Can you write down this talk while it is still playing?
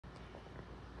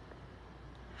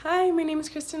Hi, my name is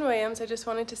Kristen Williams. I just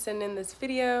wanted to send in this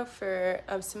video for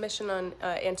submission on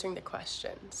answering the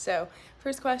question. So,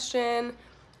 first question,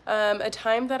 a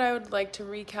time that I would like to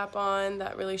recap on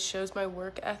that really shows my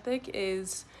work ethic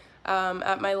is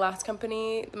at my last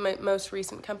company, my most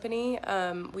recent company.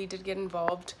 We did get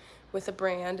involved with a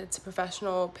brand. It's a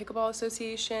professional pickleball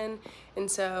association, and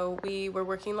so we were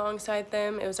working alongside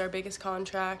them. It was our biggest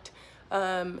contract,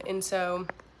 and so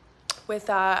with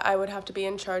that, I would have to be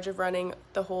in charge of running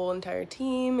the whole entire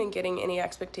team and getting any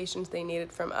expectations they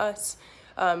needed from us,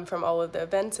 from all of the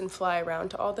events, and fly around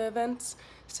to all the events.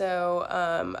 So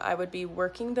I would be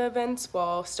working the events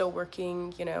while still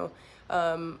working,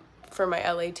 for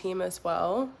my LA team as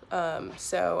well.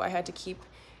 So I had to keep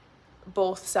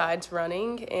both sides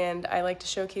running, and I like to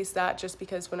showcase that just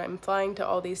because when I'm flying to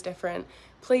all these different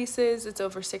places, it's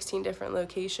over 16 different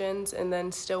locations, and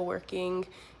then still working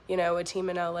a team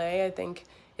in LA, I think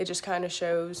it just kind of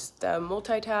shows the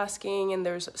multitasking, and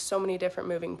there's so many different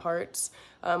moving parts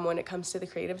when it comes to the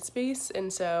creative space.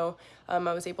 And so I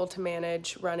was able to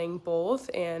manage running both,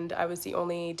 and I was the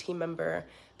only team member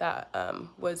that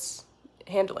was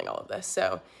handling all of this.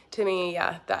 So to me,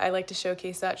 yeah, I like to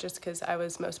showcase that just because I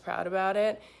was most proud about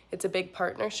it. It's a big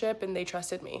partnership and they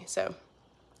trusted me. So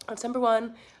that's number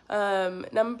one.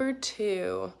 Number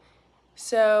two,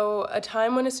 so a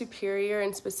time when a superior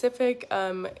in specific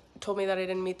told me that I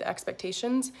didn't meet the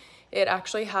expectations. It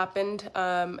actually happened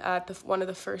at one of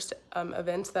the first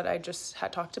events that I just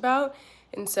had talked about.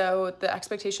 And so the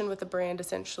expectation with the brand,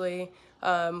 essentially,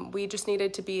 we just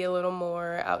needed to be a little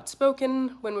more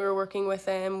outspoken when we were working with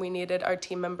them. We needed our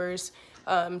team members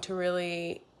to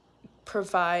really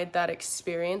provide that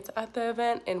experience at the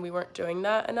event, and we weren't doing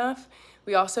that enough.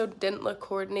 We also didn't look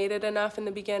coordinated enough in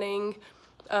the beginning,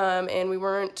 and we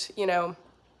weren't,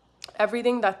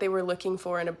 everything that they were looking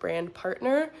for in a brand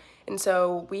partner. And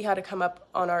so we had to come up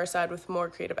on our side with more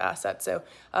creative assets. So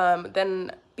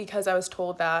then because I was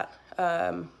told that,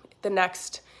 the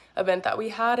next event that we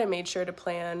had, I made sure to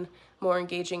plan more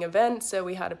engaging events. So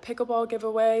we had a pickleball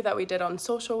giveaway that we did on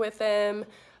social with them.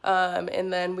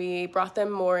 And then we brought them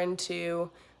more into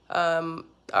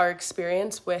our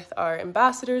experience with our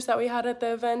ambassadors that we had at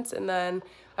the events. And then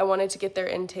I wanted to get their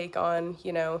intake on,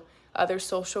 other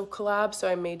social collabs. So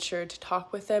I made sure to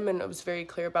talk with them, and it was very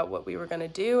clear about what we were going to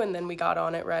do. And then we got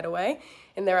on it right away,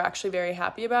 and they were actually very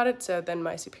happy about it. So then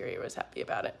my superior was happy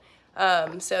about it.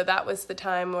 So that was the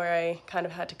time where I kind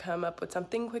of had to come up with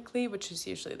something quickly, which is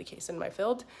usually the case in my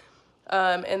field.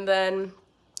 And then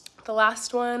the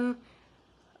last one,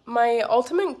 my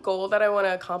ultimate goal that I want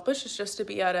to accomplish is just to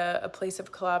be at a place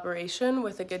of collaboration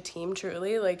with a good team,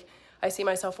 truly. Like, I see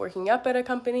myself working up at a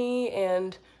company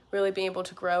and really being able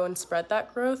to grow and spread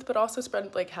that growth, but also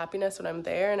spread like happiness when I'm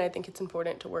there. And I think it's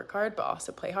important to work hard, but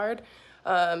also play hard.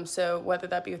 So whether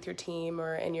that be with your team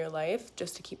or in your life,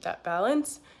 just to keep that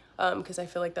balance, because I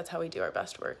feel like that's how we do our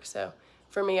best work. So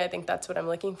for me, I think that's what I'm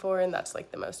looking for, and that's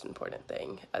like the most important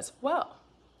thing as well.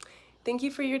 Thank you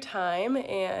for your time,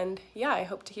 and yeah, I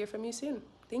hope to hear from you soon.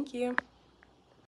 Thank you.